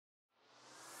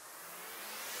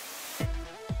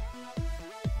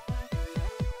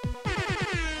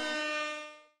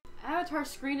avatar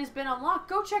screen has been unlocked.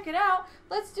 Go check it out.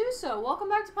 Let's do so. Welcome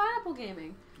back to Pineapple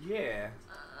Gaming. Yeah.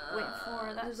 Wait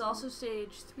for that. There's also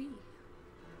stage 3.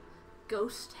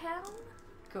 Ghost Town?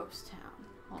 Ghost Town.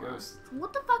 Hold Ghost.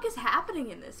 What the fuck is happening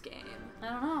in this game? on.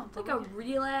 I don't know. It's like a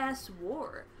real ass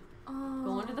war. Oh.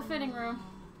 Go into the fitting room.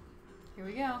 Here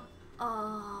we go.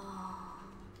 Oh.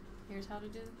 Here's how to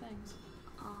do the things.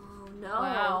 Oh no.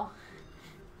 Wow.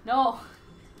 No.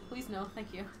 Please no.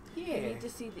 Thank you. I Yeah. need to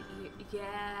see the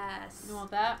yes. You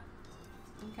want that?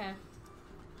 Okay.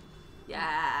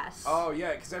 Yes. Oh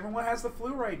yeah, because everyone has the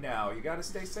flu right now. You gotta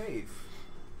stay safe.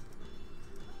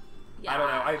 Yeah. I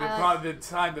don't know. Probably the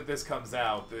time that this comes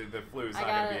out, the flu's not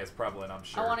gonna be as prevalent. I'm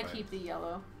sure. I want to keep the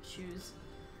yellow shoes.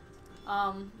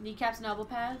 Kneecaps and elbow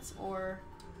pads or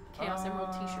Chaos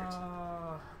Emerald t-shirts.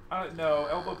 No,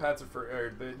 elbow pads are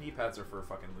or the knee pads are for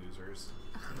fucking losers.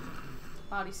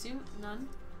 Bodysuit, none.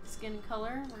 Skin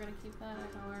color, we're gonna keep that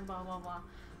color and blah blah blah.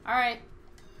 Alright.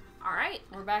 Alright.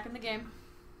 We're back in the game.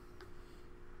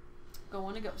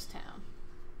 Going to Ghost Town.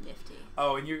 Nifty.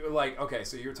 Oh, and you like okay,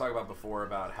 so you were talking about before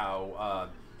about how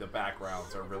the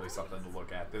backgrounds are really something to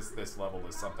look at. This level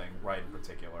is something right in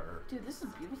particular. Dude, this is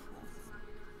beautiful.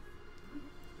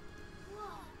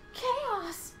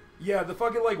 Chaos! Yeah, the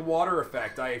fucking like water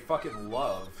effect I fucking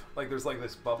love. Like there's like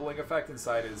this bubbling effect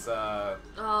inside his like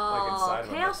inside of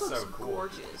him. Chaos That's looks so cool.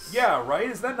 gorgeous. Yeah, right?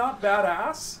 Is that not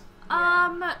badass?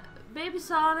 Baby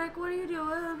Sonic, what are you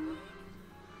doing?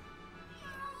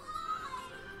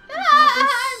 There's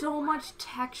so much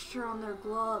texture on their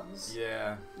gloves.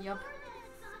 Yeah. Yep.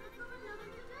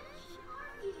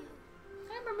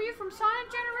 I remember you from Sonic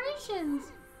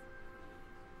Generations.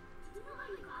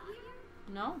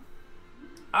 No.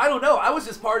 I don't know. I was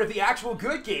just part of the actual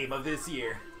good game of this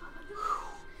year.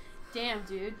 Damn,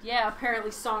 dude. Yeah,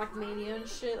 apparently Sonic Mania and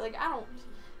shit. Like, I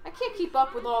can't keep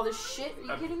up with all this shit.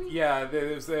 Are you kidding me? Yeah,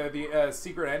 there's the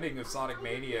secret ending of Sonic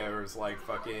Mania was like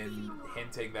fucking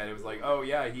hinting that it was like, oh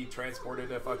yeah, he transported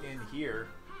to fucking here.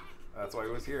 That's why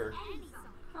he was here.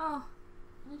 Oh.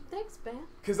 Thanks, Ben.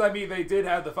 Because, I mean, they did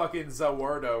have the fucking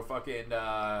Zawardo fucking,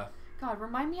 God,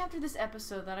 remind me after this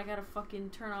episode that I gotta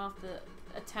fucking turn off the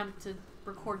attempt to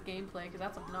record gameplay, because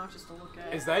that's obnoxious to look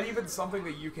at. Is that even something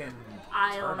that you can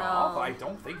I turn don't know. off? I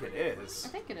don't think it is. I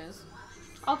think it is.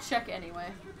 I'll check anyway.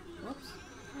 Whoops.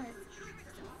 Alright.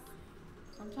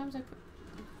 Sometimes I put...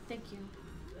 Thank you.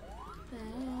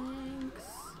 Thanks.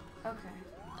 Okay.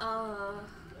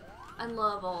 I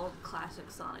love all classic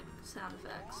Sonic sound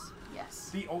effects. Yes.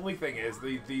 The only thing is,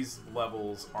 these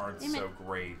levels aren't so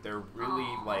great. They're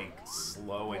really, like,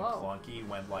 slow and clunky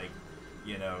when, like,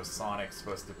 you know, Sonic's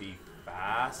supposed to be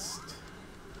fast.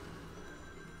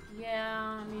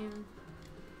 Yeah, I mean...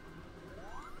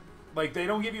 Like, they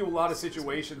don't give you a lot of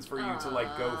situations for you to,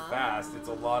 like, go fast. It's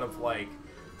a lot of, like,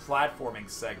 platforming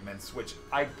segments, which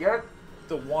I get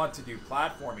the want to do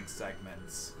platforming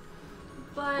segments.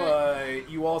 But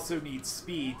you also need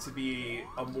speed to be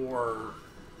a more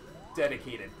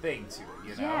dedicated thing to it,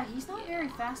 you know? Yeah, he's not very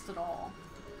fast at all.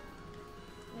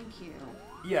 Thank you.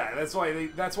 Yeah, that's why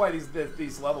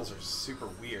these levels are super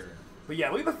weird. But yeah,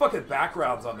 look at the fucking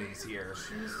backgrounds on these here.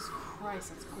 Jesus Christ,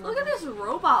 that's cool. Look at this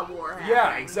robot war happening.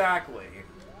 Yeah, exactly.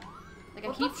 Like,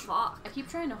 What the fuck? I keep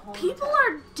trying to hold People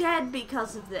are dead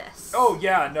because of this. Oh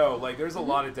yeah, no, like there's a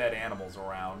lot of dead animals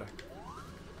around.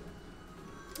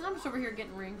 I'm just over here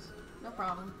getting rings. No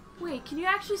problem. Wait, can you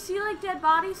actually see like dead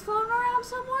bodies floating around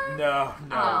somewhere? No,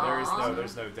 Aw.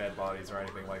 there's no dead bodies or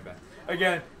anything like that.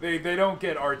 Again, they don't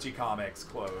get Archie comics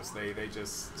close. They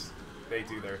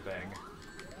do their thing.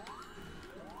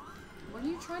 What are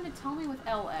you trying to tell me with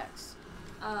LX?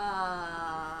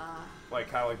 Like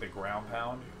kind of like the ground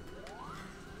pound.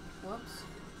 Whoops.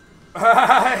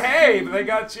 Hey, they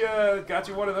got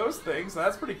you one of those things.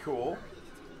 That's pretty cool.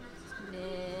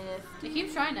 He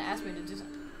keeps trying to ask me to do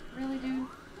something. Really, dude?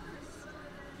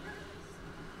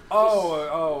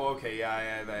 Oh, okay,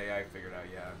 yeah, I figured out,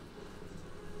 yeah.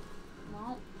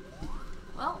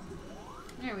 Well,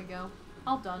 there we go.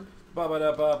 All done. I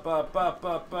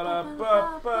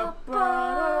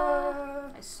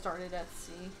started at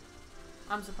C.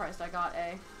 I'm surprised I got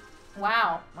A.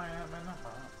 Wow.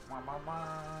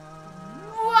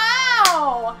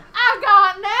 Wow! I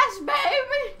got an S,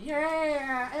 baby!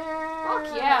 Yeah, Fuck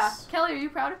yeah. Kelly, are you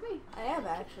proud of me? I am,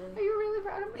 actually. Are you really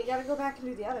proud of me? You gotta go back and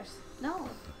do the others. No.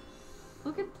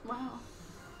 Look at... Wow.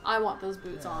 I want those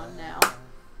boots on now.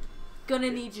 Gonna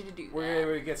need you to do that. We're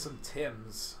gonna get some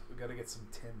Tims. We gotta get some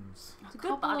Tims. A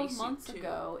good couple of bodysuit, months too.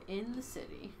 ago in the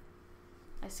city.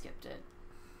 I skipped it.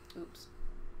 Oops.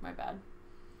 My bad.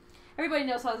 Everybody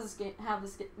knows how this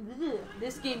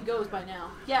game goes by now.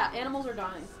 Yeah, animals are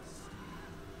dying.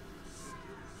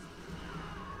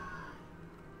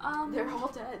 They're all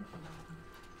dead.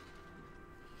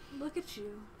 Look at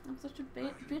you. I'm such a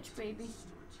bitch baby.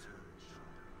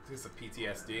 This is a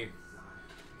PTSD.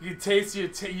 You can taste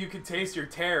you can taste your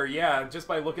terror, yeah, just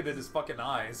by looking at his fucking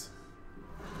eyes.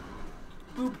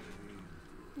 Boop.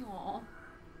 Aww.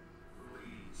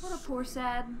 What a poor,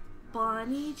 sad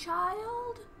bunny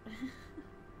child.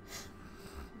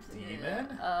 Demon?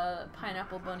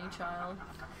 Pineapple bunny child.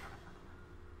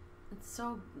 It's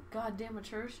so goddamn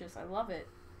atrocious. I love it.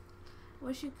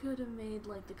 Wish you could have made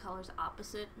like the colors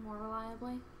opposite more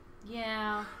reliably.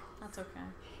 Yeah, that's okay.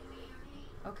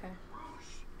 Okay.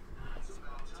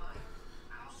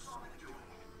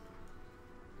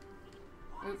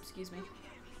 Oops, excuse me.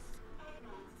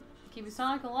 Keeping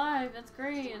Sonic alive, that's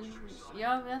great, and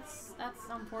yeah, that's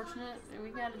unfortunate. We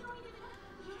gotta.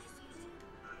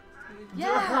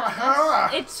 Yeah,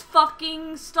 It's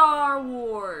fucking Star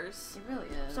Wars. it really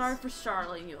is. Sorry for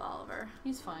startling you, Oliver.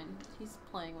 He's fine. He's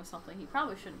playing with something he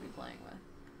probably shouldn't be playing with.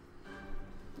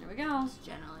 There we go.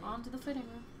 Generally. On to the fitting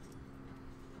room.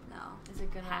 No. Is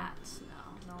it gonna? Hats.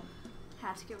 No. No.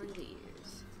 Hats get rid of the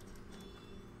ears.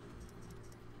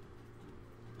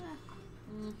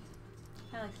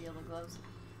 I like the yellow gloves.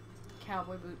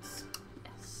 Cowboy boots.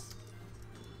 Yes.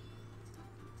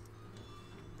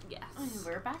 Yes. I need to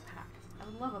wear a backpack. I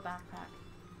would love a backpack.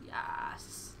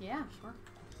 Yes. Yeah, sure.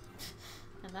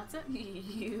 And that's it.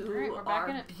 You Alright, we're back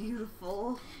in are it.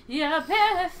 beautiful. You're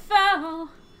pitiful.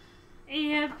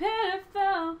 You're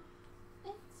pitiful.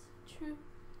 It's true.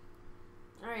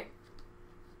 Alright.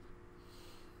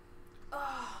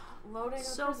 Loading.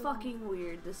 So fucking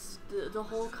weird. The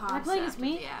whole concept playing as of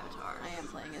me? the Avatar. I am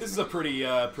playing as This is me.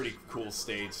 a pretty cool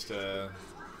stage to.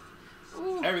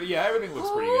 Ooh. Everything looks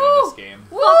pretty good in this game.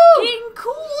 Fucking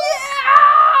cool.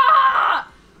 Yeah!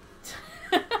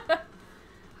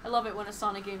 I love it when a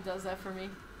Sonic game does that for me.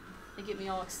 They get me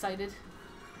all excited.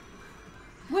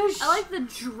 Whoosh! I like the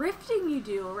drifting you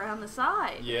do around the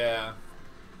side. Yeah.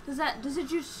 Does it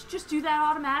just do that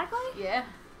automatically? Yeah.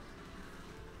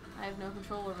 I have no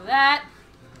control over that.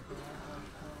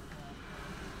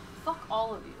 Fuck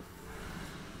all of you.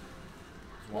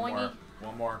 One Boingy. more.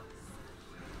 One more.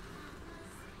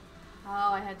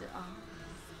 Oh, I had to.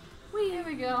 Here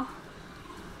we go.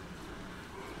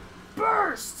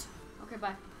 Burst! Okay,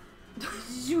 bye.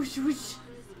 Zoosh, whoosh.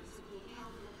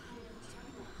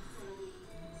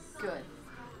 Good.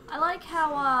 I like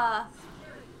how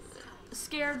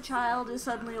Scared Child is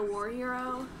suddenly a war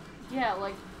hero. Yeah,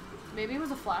 like, maybe it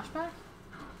was a flashback?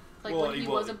 Like Well, when he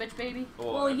well, was a bitch baby?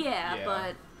 Well, yeah,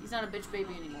 but He's not a bitch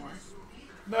baby anymore.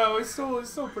 No, it's still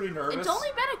pretty nervous. it's only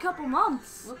been a couple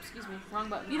months. Whoops, excuse me. Wrong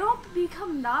button. You don't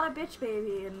become not a bitch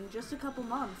baby in just a couple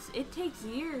months. It takes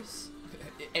years.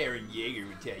 Aaron Yeager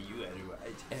would tell you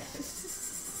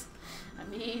otherwise. I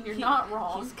mean, you're not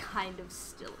wrong. He's kind of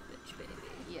still a bitch baby.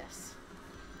 Yes.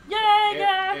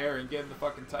 Aaron, get in the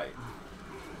fucking Titan.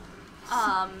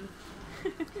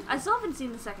 I still haven't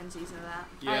seen the second season of that.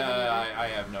 Yeah, I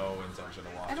have no intention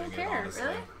of watching don't it, care. honestly.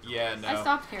 Really? Yeah, no. I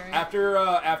stopped caring.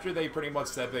 After they pretty much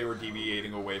said they were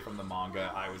deviating away from the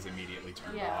manga, I was immediately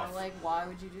turned off. like, why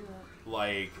would you do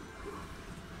that?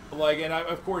 And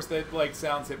of course that like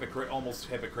sounds almost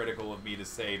hypocritical of me to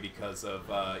say because of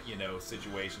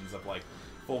situations of like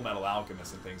Full Metal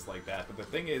Alchemist and things like that. But the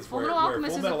thing is, Full where Metal Alchemist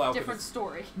Full is Metal a Alchemist, different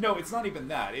story. no, it's not even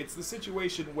that. It's the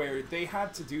situation where they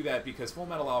had to do that because Full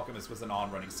Metal Alchemist was an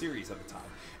on-running series at the time.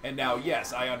 And now,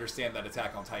 yes, I understand that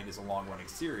Attack on Titan is a long-running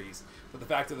series, but the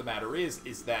fact of the matter is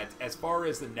that as far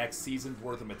as the next season's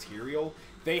worth of material,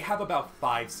 they have about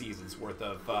 5 seasons worth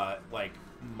of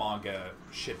manga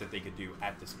shit that they could do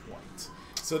at this point.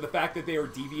 So the fact that they are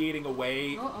deviating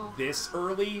away this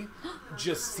early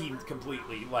just seemed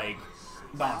completely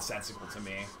nonsensical to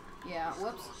me. Yeah,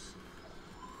 whoops.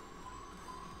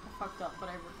 I fucked up, but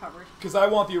I recovered. Because I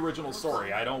want the original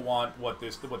story. I don't want what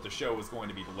the show is going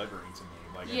to be delivering to me.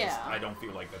 I don't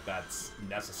feel like that's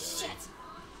necessary. Shit.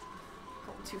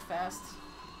 Going too fast.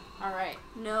 Alright.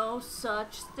 No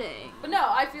such thing. But no,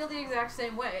 I feel the exact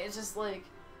same way. It's just like,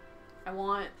 I don't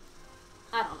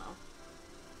know.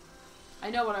 I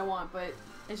know what I want, but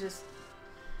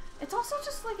it's also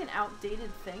just like an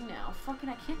outdated thing now. Fucking,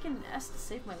 I can't get an S to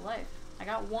save my life. I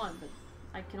got 1, but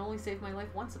I can only save my life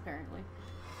once, apparently.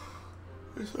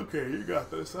 It's okay, you got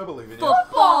this. I believe in you.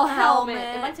 Football helmet.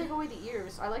 It might take away the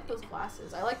ears. I like those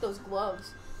glasses. I like those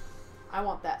gloves. I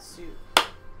want that suit.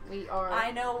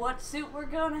 I know what suit we're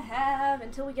gonna have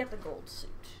until we get the gold suit.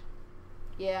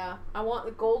 Yeah, I want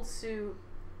the gold suit,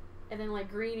 and then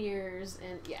like green ears,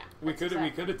 and yeah. We could have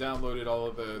downloaded all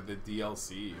of the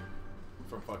DLC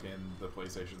from fucking the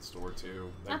PlayStation Store too.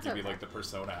 That'd That's give you okay. like the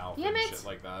Persona outfit Damn and it. shit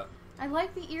like that. I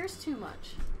like the ears too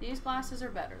much. These glasses are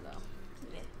better though.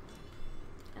 Yeah.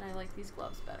 And I like these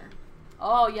gloves better.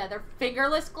 Oh yeah, they're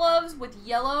fingerless gloves with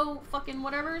yellow fucking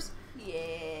whatevers.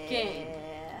 Yeah. Game.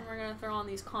 And we're gonna throw on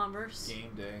these Converse.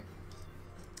 Game day.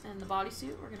 And the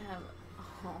bodysuit, we're gonna have.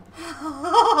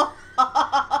 Oh.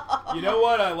 You know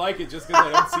what? I like it just because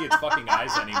I don't see its fucking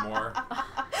eyes anymore.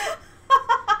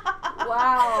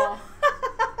 Wow.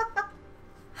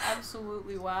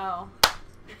 Absolutely wow.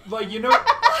 Like, you know,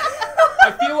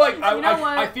 I feel like You know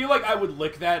what? I feel like I would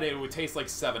lick that and it would taste like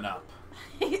 7-Up.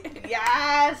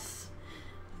 Yes.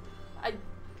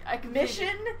 I can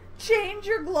Mission: change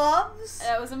your gloves.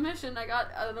 That was a mission. I got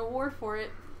an award for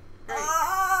it. Great.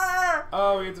 Ah!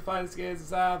 Oh, we have to find Skaze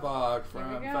Zavok Here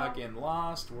from we go. fucking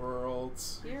Lost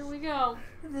Worlds. Here we go.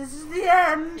 This is the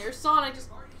end. Here's Sonic. Just.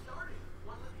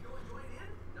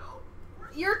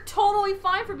 You're totally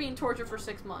fine for being tortured for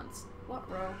 6 months. What,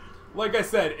 bro? Like I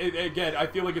said, again, I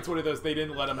feel like it's one of those, they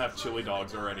didn't let him have chili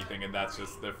dogs or anything, and that's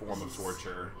just their form of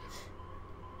torture.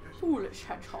 Foolish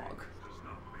hedgehog.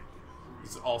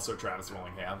 It's also Travis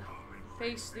Willingham.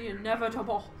 Face the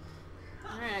inevitable.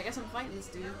 Alright, I guess I'm fighting this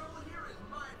dude.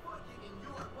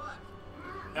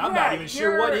 I'm Yeah, not even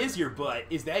sure what you're- is your butt.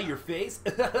 Is that your face?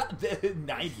 The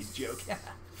 90s joke.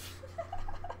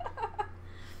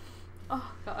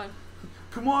 Oh, God.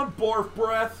 Come on, barf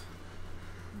breath.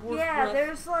 Wolf Yeah, breath.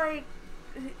 there's like,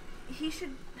 he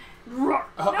should. Roar.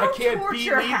 No I can't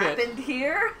torture believe happened it.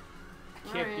 here.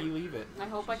 I can't Alright. believe it. I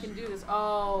hope I can do this.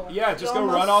 Oh. Yeah, just go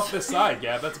almost- run off the side,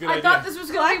 Gab. That's a good I idea. thought this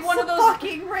was gonna be one of those.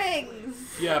 fucking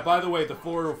rings. Yeah, by the way, the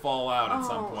floor will fall out at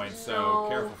some Oh, point, so no.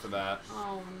 careful for that.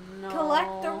 Oh no.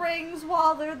 Collect the rings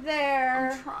while they're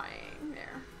there. I'm trying.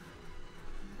 There.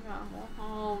 I got 'em all.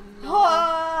 Oh no.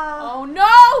 Ah. Oh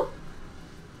no!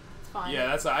 It's fine. Yeah,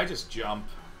 that's. I just jump.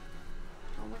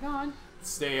 Oh my god.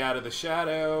 Stay out of the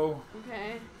shadow.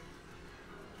 Okay.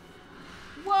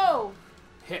 Whoa!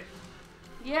 Hit.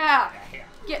 Yeah!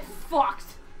 Get fucked!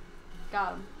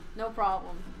 Got him. No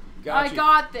problem. Gotcha. I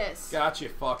got this! Gotcha,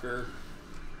 fucker.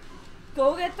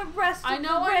 Go get the rest I of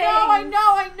know, the I rings.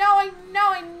 know!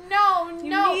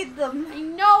 You need them. I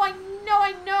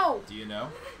know! Do you know?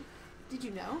 Did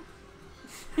you know?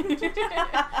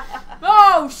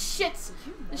 Oh shit!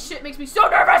 This shit makes me so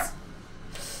nervous!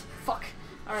 Fuck.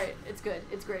 Alright, it's good.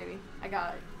 It's gravy. I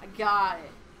got it. I got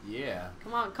it. Yeah.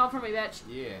 Come on, come for me, bitch.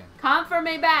 Yeah. Come for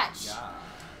me, bitch!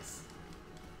 Yes.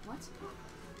 What?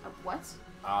 What?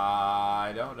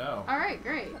 I don't know. Alright,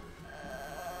 great.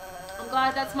 I'm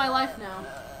glad that's my life now.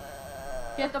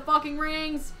 Get the fucking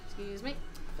rings! Excuse me.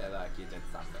 I feel like you did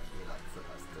something you weren't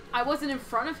supposed to do. I wasn't in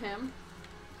front of him.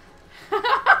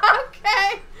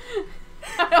 Okay!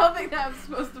 I don't think that was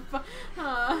supposed to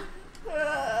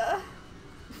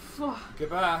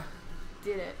Goodbye.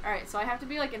 Did it. Alright, so I have to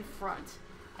be like in front.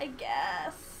 I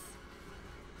guess.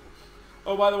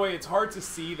 Oh, by the way, it's hard to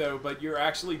see though, but you're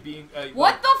actually being.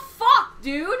 What the fuck,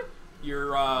 dude?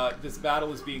 You're this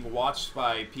battle is being watched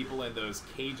by people in those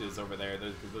cages over there.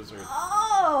 Those are.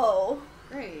 Oh.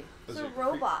 Great. Those So are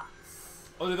robots.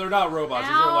 Oh, they're not robots.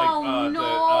 These Ow, are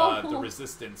like no. the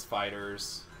resistance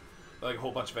fighters, like a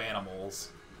whole bunch of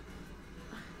animals.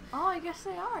 Oh, I guess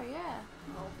they are, yeah.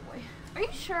 Oh boy. Are you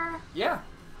sure? Yeah,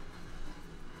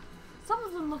 Some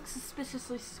of them look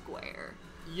suspiciously square.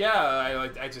 yeah.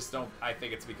 I just don't. I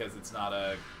think it's because it's not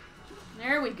a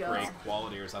There we go. great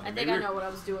quality or something. I think Maybe I you're know what I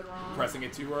was doing wrong. pressing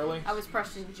it too early. I was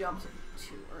pressing jumps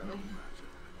too early.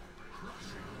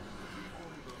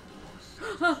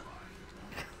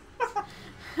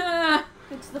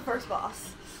 It's the first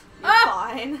boss. You're Ah!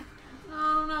 fine.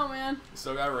 I don't know, man.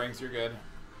 Still got rings. You're good.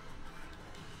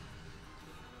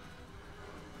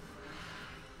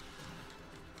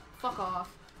 Fuck off.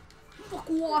 Fuck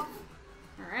off.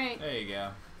 Alright. There you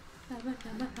go.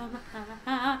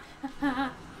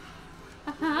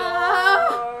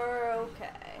 You're okay.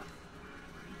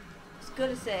 It's good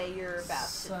to say you're about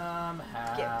to.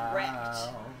 Somehow get wrecked.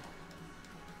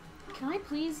 Can I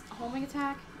please homing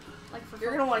attack? Like for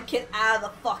You're gonna want to get out of the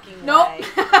fucking Nope. way.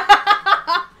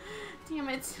 Damn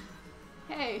it.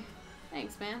 Hey.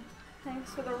 Thanks, man.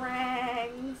 Thanks for the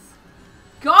rings.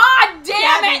 God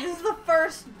damn Gabby, it! this is the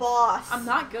first boss. I'm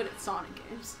not good at Sonic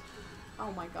games.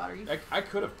 Oh my god, are you... I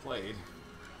could have played.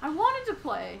 I wanted to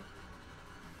play.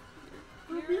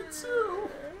 Me too.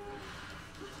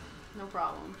 No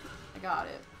problem. I got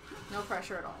it. No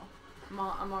pressure at all.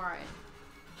 I'm alright.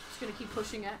 Just gonna keep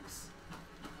pushing X.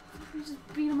 You just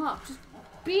beat him up. Just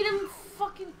beat him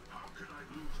fucking...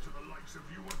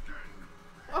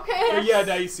 Okay. Yeah,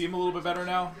 now you see him a little bit better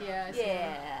now. Yeah, I see him.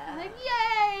 Yeah. I'm like,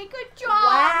 yay, good job!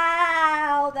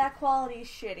 Wow, that that quality's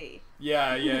shitty.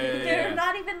 Yeah. They're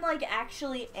not even like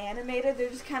actually animated. They're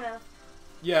just kind of.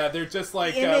 Yeah, they're just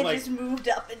like the image is moved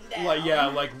up and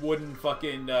down. like wooden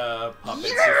fucking puppets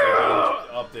just like going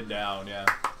up and down. Yeah.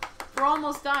 For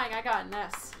almost dying, I got an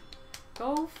S.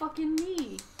 Go fucking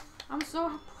me. I'm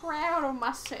so proud of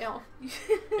myself.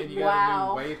 And you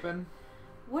Wow. got a new weapon.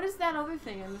 What is that other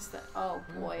thing? I missed that. Oh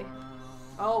boy.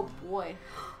 Oh boy.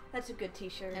 That's a good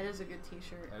T-shirt. That is a good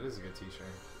T-shirt. That is a good T-shirt.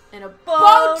 And a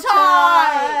Bow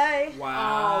tie.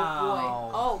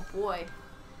 Wow. Oh boy.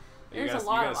 There's a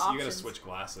lot of options. You gotta switch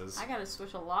glasses. I gotta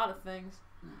switch a lot of things.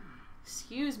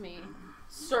 Excuse me,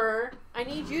 sir. I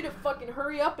need you to fucking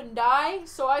hurry up and die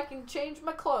so I can change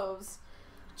my clothes.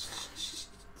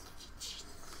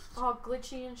 All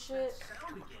glitchy and shit.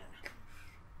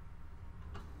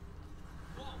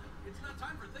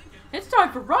 It's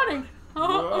time for running.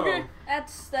 Whoa. Okay.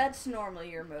 That's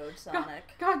normally your mode, Sonic.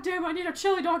 God damn! I need a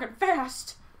chili dog and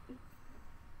fast.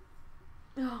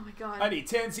 Oh my god. I need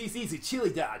 10 cc's of chili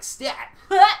dog stat.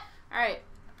 Alright.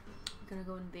 I'm gonna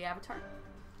go into the avatar.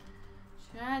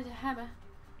 Try to have a.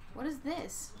 What is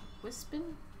this?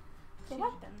 Wispin? It's a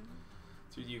weapon.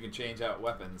 So you can change out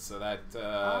weapons. So that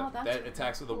that's that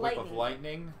attacks with a whip of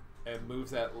lightning and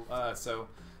moves that. So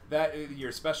that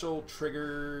your special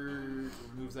trigger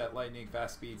moves that lightning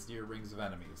fast speeds near rings of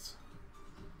enemies.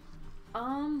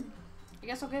 I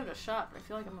guess I'll give it a shot, but I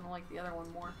feel like I'm gonna like the other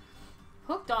one more.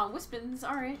 Hooked on Wispins.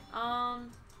 Alright.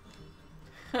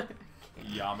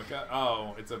 Yarmulke.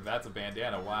 Oh, that's a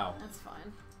bandana. Wow. That's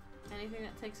fine. Anything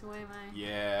that takes away my.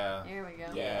 Yeah. There we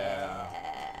go. Yeah.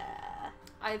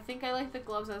 I think I like the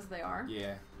gloves as they are.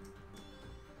 Yeah.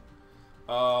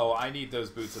 Oh, I need those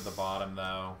boots at the bottom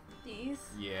though. These?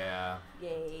 Yeah.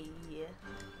 Yay.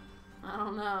 I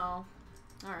don't know.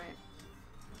 Alright.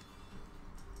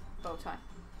 Bow tie.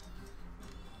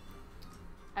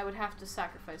 I would have to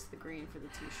sacrifice the green for the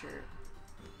t-shirt.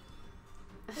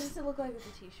 What does it look like with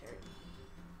a T-shirt?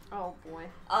 Oh boy.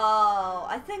 Oh,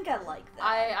 I think I like that.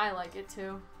 I like it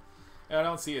too. I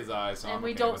don't see his eyes, so And I'm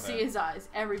we okay don't with see it. his eyes.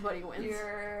 Everybody wins.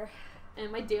 You're...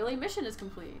 And my daily mission is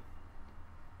complete.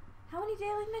 How many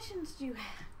daily missions do you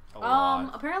have? A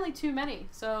lot. Apparently too many.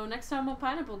 So next time on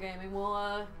Pineapple Gaming,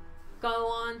 we'll go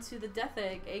on to the Death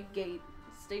Egg Gate,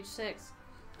 Stage 6.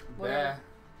 Whatever.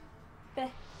 Yeah.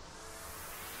 Beh.